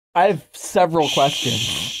I have several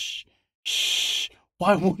questions. Shh.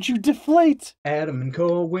 Why won't you deflate? Adam and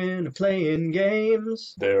Corwin are playing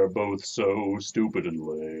games. They're both so stupid and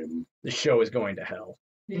lame. The show is going to hell.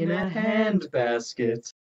 In a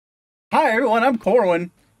handbasket. Hi everyone, I'm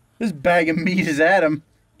Corwin. This bag of meat is Adam.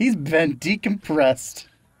 He's been decompressed.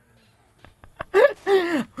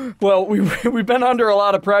 Well, we've been under a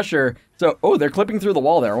lot of pressure. So, oh, they're clipping through the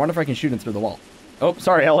wall there. I wonder if I can shoot him through the wall. Oh,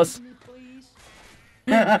 sorry, Ellis.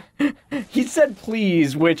 He said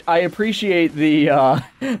please, which I appreciate the,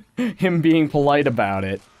 him being polite about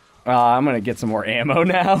it. I'm gonna get some more ammo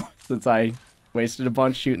now, since I wasted a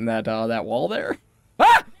bunch shooting that wall there.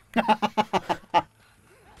 Ah!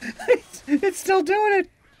 It's still doing it.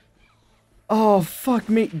 Oh, fuck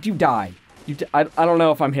me. You die. I don't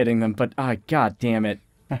know if I'm hitting them, but god damn it.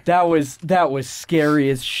 That was scary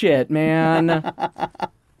as shit, man.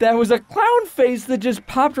 That was a clown face that just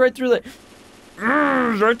popped right through the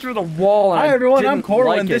wall. And Hi everyone, I'm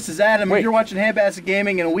Corwin. Like this is Adam. Wait. You're watching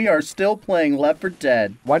Handbasketgaming, and we are still playing Left 4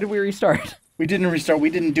 Dead. Why did we restart? We didn't restart. We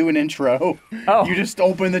didn't do an intro. Oh. You just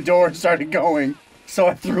opened the door and started going. So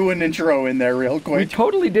I threw an intro in there real We quick.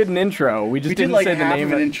 totally did an intro. We just We did didn't like say the half name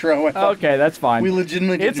of an intro. I thought Okay, that's fine. we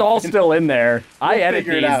legitimately It's did all still in there. I We'll edit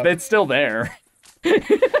figure it these. out. It's still there.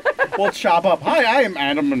 We'll chop up. Hi, I am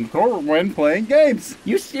Adam and Corwin playing games.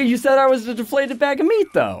 You said I was a deflated bag of meat,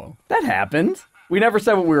 though. That happened. We never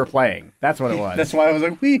said what we were playing. That's what it was. That's why I was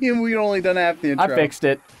like, we'd only done half the intro. I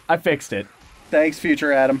fixed it. Thanks,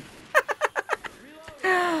 future Adam.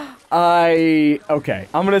 Okay.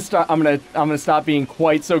 I'm gonna stop being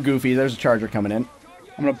quite so goofy. There's a charger coming in.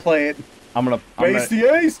 I'm gonna play it. I'm gonna Base the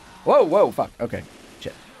ace. Whoa, fuck. Okay.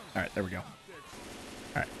 Shit. Alright, there we go.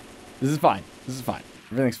 Alright. This is fine.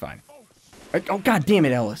 Everything's fine. Oh, god damn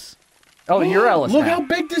it, Ellis. Oh, you're Ellis Look now. how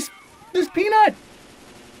big this peanut.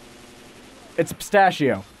 It's a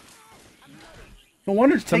pistachio. No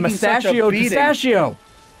wonder it's It's a taking such a mustachio beating. pistachio.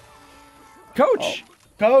 Coach.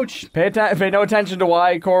 Coach. Pay no attention to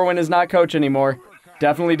why Corwin is not coach anymore.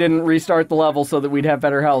 Definitely didn't restart the level so that we'd have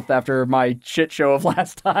better health after my shit show of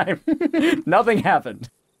last time. Nothing happened.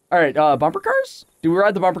 All right, bumper cars? Do we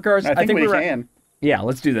ride the bumper cars? I think we can. Yeah,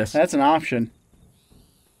 let's do this. That's an option.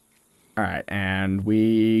 All right, and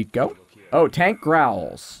we go. Oh, tank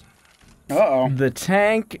growls. Uh-oh. The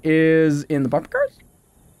tank is in the bumper cars?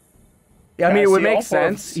 Yeah, I mean, it would see all make four of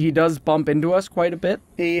sense. us. He does bump into us quite a bit.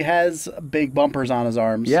 He has big bumpers on his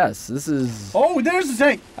arms. Yes, this is... Oh, there's the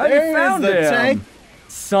tank. Oh, you found the him. tank.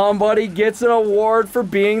 Somebody gets an award for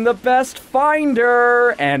being the best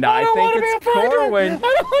finder, and I think it's Corwin. I don't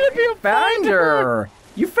want to be a finder.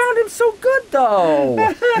 You found him so good, though.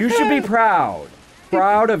 You should be proud.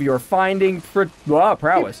 Proud of your finding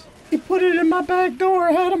prowess. He put it in my back door,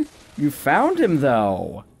 Adam. You found him,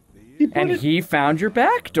 though. He found your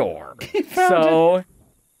back door. He found so,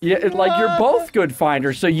 yeah, like you're both good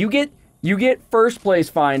finders. So you get first place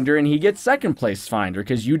finder, and he gets second place finder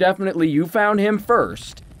because you found him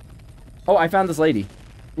first. Oh, I found this lady.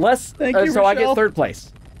 Thank you, so I get Rochelle. third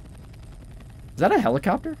place. Is that a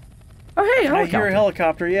helicopter? Oh, hey, I helicopter. hear a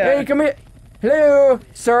helicopter, yeah. Hey, come here. Hello,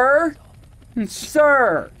 sir.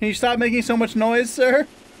 Sir. Can you stop making so much noise, sir?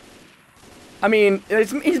 I mean,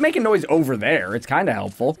 he's making noise over there. It's kind of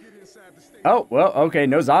helpful. Oh, well, okay,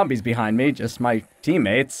 no zombies behind me, just my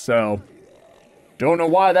teammates, so... Don't know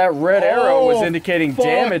why that red arrow was indicating fuck.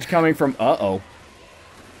 damage coming from... Uh-oh.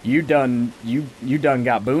 You done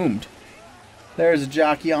got boomed. There's a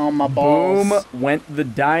jockey on my balls. Boom went the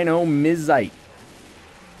dynamite.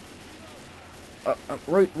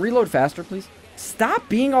 Reload faster, please. Stop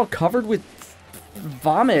being all covered with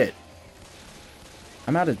vomit.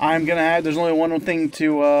 I'm out of... There's only one thing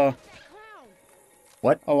to,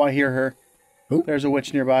 What? Oh, I hear her. Who? There's a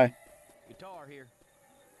witch nearby. Guitar here.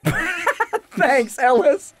 Thanks,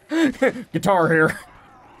 Ellis. Guitar here.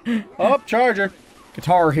 Oh, charger.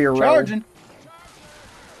 Guitar hero. Charging.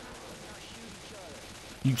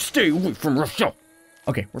 You stay away from Rochelle.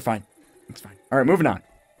 Okay, we're fine. It's fine. All right, moving on.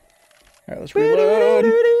 All right, let's reload.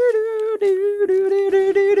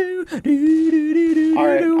 All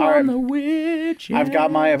right. I've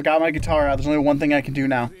got my guitar out. There's only one thing I can do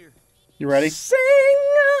now. You ready? Sing.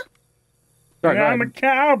 Sorry, go I'm a ahead.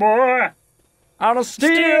 cowboy. On a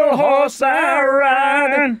steel horse I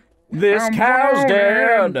ride. This cow's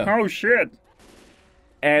dead. Oh shit.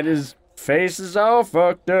 And his face is all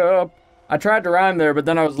fucked up. I tried to rhyme there, but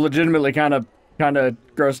then I was legitimately kind of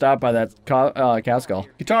grossed out by that cow skull.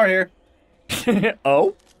 Guitar here.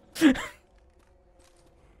 Oh?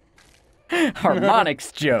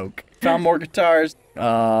 Harmonics joke. Found more guitars.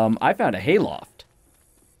 I found a hayloft.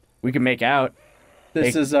 We can make out.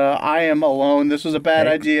 This is, I am alone. This was a bad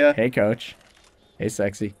idea. Hey, coach. Hey,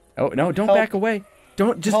 sexy. Oh, no, don't Help. back away.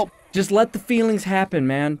 Don't, just, Help. just let the feelings happen,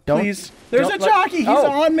 man. Don't. Please. There's don't a jockey. He's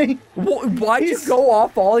on me. Why'd you He's- go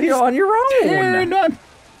off all on your And own?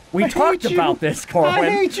 We I talked hate you. about this, I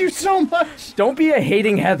Corwin. hate you so much. Don't be a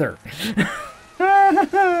hating Heather.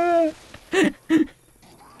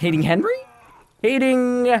 Hating Henry?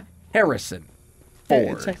 Hating Harrison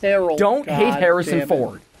Ford. It's a Harold. Don't hate God Harrison damn it.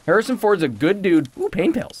 Ford. Harrison Ford's a good dude. Ooh,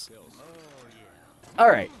 pain pills. All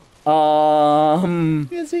right.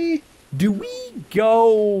 Is he? Do we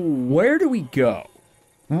go? Where do we go?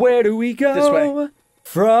 Where do we go? This way.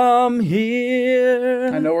 From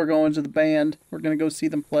here. I know we're going to the band. We're going to go see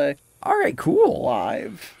them play All right, cool.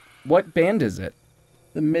 live. What band is it?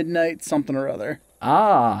 The Midnight something or other.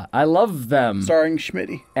 Ah, I love them. Starring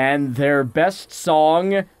Schmitty. And their best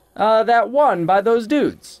song, that one by those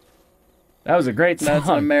dudes. That was a great song. That's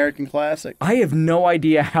an American classic. I have no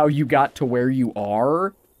idea how you got to where you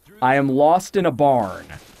are. I am lost in a barn,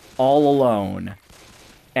 all alone,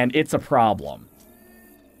 and it's a problem.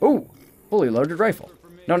 Ooh, fully loaded rifle.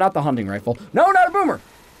 No, not the hunting rifle. No, not a boomer.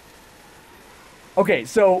 Okay,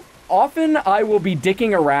 so often I will be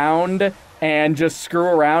dicking around and just screw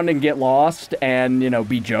around and get lost and,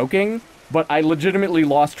 be joking. But I legitimately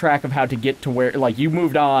lost track of how to get to where, like, you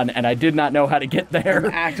moved on and I did not know how to get there.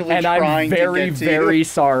 I'm actively and I'm trying to very, get to very you.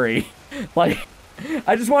 sorry. Like,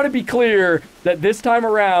 I just want to be clear that this time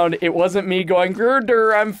around, it wasn't me going,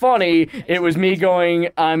 "Grr, I'm funny." It was me going,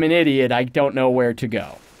 "I'm an idiot. I don't know where to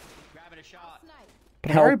go."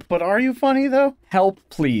 But are you funny, though? Help,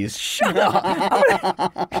 please. Shut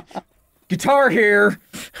up. Guitar here.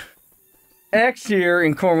 X here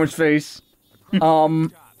in Corwin's face.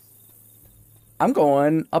 I'm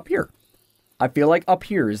going up here. I feel like up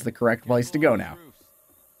here is the correct place to go now.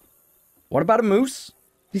 What about a moose?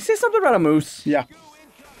 Did you say something about a moose? Yeah.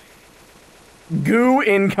 Goo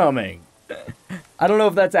incoming. I don't know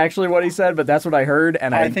if that's actually what he said, but that's what I heard,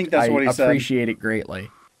 and I think that's what he said. I appreciate it greatly.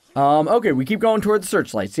 Okay, we keep going toward the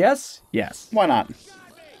searchlights, yes? Yes. Why not?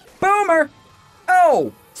 Boomer!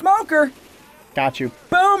 Oh! Smoker! Got you.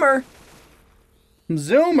 Boomer!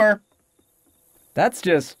 Zoomer. That's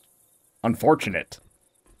just unfortunate.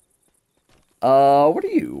 What are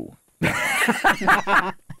you?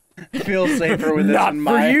 Feel safer with this Not in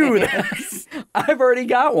for my you. hands. I've already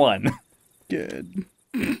got one. Good.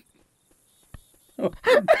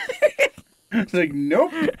 It's like,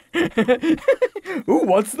 nope. Ooh,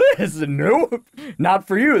 what's this? Nope. Not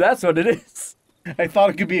for you. That's what it is. I thought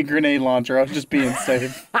it could be a grenade launcher. I was just being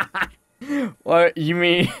safe. What you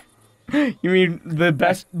mean? You mean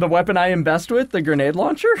the weapon I am best with, the grenade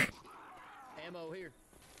launcher? Ammo here.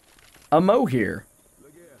 Ammo here.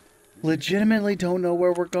 Legitimately don't know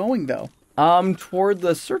where we're going, though. Toward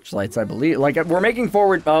the searchlights, I believe. Like, we're making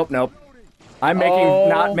forward... Oh, nope. I'm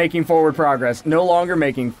not making forward progress. No longer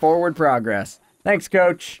making forward progress. Thanks,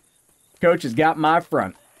 Coach. Coach has got my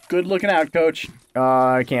front. Good looking out, Coach.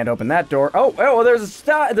 I can't open that door. Oh, there's a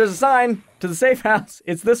sign to the safe house.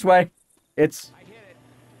 It's this way. It's...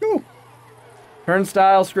 Ooh.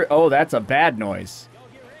 Turnstile script. Oh, that's a bad noise.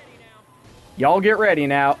 Y'all get ready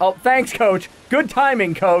now. Oh, thanks, Coach. Good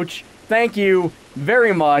timing, Coach. Thank you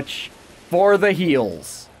very much for the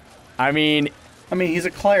heals. I mean, he's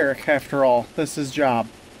a cleric, after all. This is his job.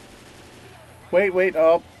 Wait,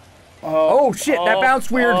 oh. oh shit, that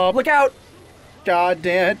bounced weird. Look out. God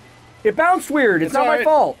damn it. It bounced weird. It's not my alright.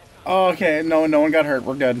 fault. Oh, okay, no one got hurt.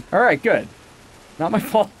 We're good. All right, good. Not my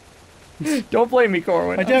fault. Don't blame me,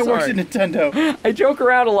 Corwin. My dad I'm works sorry. at Nintendo. I joke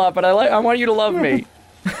around a lot, but I want you to love me.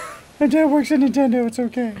 My dad works at Nintendo. It's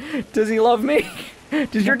okay. Does he love me?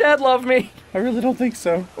 Does your dad love me? I really don't think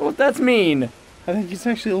so. Well, that's mean. I think he's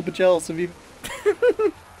actually a little bit jealous of you.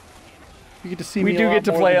 You get to see We me do a lot get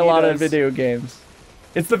to more play than a he lot of does. video games.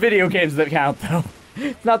 It's the video games that count, though.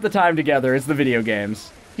 It's not the time together, it's the video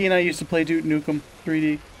games. He and I used to play Duke Nukem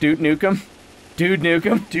 3D. Dude Nukem? Dude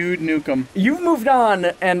Nukem? Dude Nukem. You've moved on,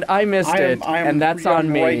 and I missed it, and that's on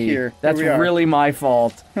I'm me. right here. That's Here we are. really my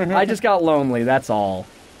fault. I just got lonely, that's all.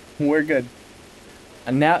 We're good.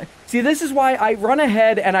 And now, see, this is why I run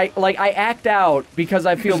ahead and I act out because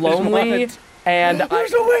I feel There's lonely. what? And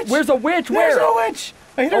There's a witch! Where's a witch? There's Where? a witch!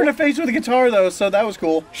 I hit her in the face with a guitar, though, so that was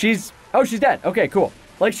cool. She's dead. Okay, cool.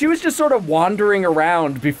 Like, she was just sort of wandering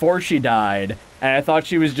around before she died, and I thought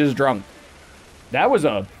she was just drunk. That was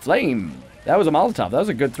a flame. That was a Molotov. That was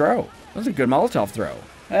a good throw. That was a good Molotov throw.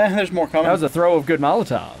 There's more coming. That was a throw of good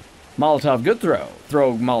Molotov. Molotov, good throw.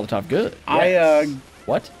 Throw Molotov, good. Yes.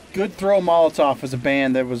 What? Good Throw Molotov was a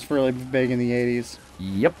band that was really big in the 80s.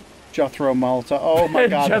 Yep. Jethro Molotov. Oh my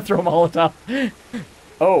god. Jethro Molotov.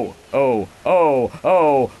 Oh, oh, oh,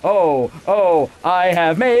 oh, oh, oh, I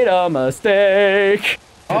have made a mistake.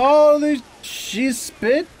 Oh, she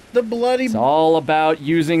spit the bloody... It's all about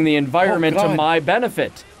using the environment to God. my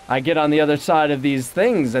benefit. I get on the other side of these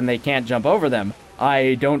things and they can't jump over them.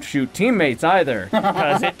 I don't shoot teammates either,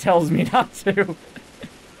 because it tells me not to.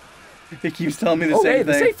 It keeps telling me the same hey, thing.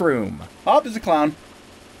 the safe room. Oh, there's a clown.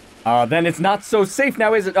 Then it's not so safe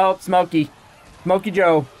now, is it? Oh, Smokey. Smokey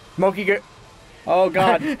Joe. Smokey go... Oh,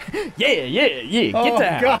 God. Yeah. Get Oh,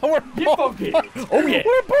 down. God, we're Get both funky. fucked. Oh, yeah.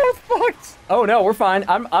 We're both fucked. Oh, no, we're fine.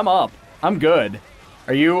 I'm up. I'm good.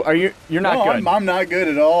 You're not No, good. I'm not good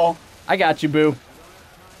at all. I got you, boo.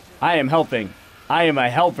 I am helping. I am a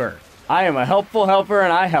helper. I am a helpful helper,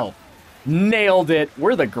 and I help. Nailed it.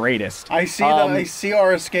 We're the greatest. I see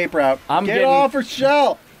our escape route. I'm Get getting- off her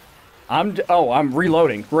shell. I'm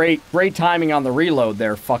reloading. Great timing on the reload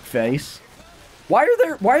there, fuckface. Why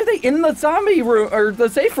are they in the zombie room, or the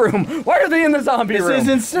safe room? Why are they in the zombie room? This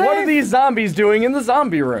isn't safe. What are these zombies doing in the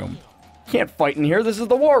zombie room? Can't fight in here. This is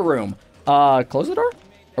the war room. Close the door?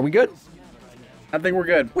 Are we good? I think we're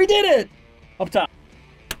good. We did it! Up top.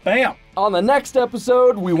 Bam. On the next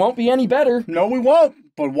episode, we won't be any better. No, we won't.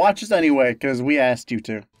 But watch us anyway, because we asked you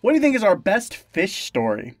to. What do you think is our best fish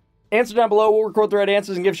story? Answer down below. We'll record the right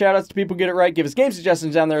answers and give shout-outs to people who get it right. Give us game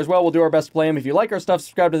suggestions down there as well. We'll do our best to play them. If you like our stuff,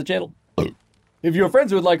 subscribe to the channel. If you have friends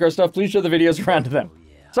who would like our stuff, please share the videos around to them.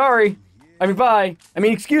 Sorry. Bye.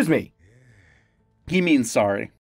 Excuse me. He means sorry.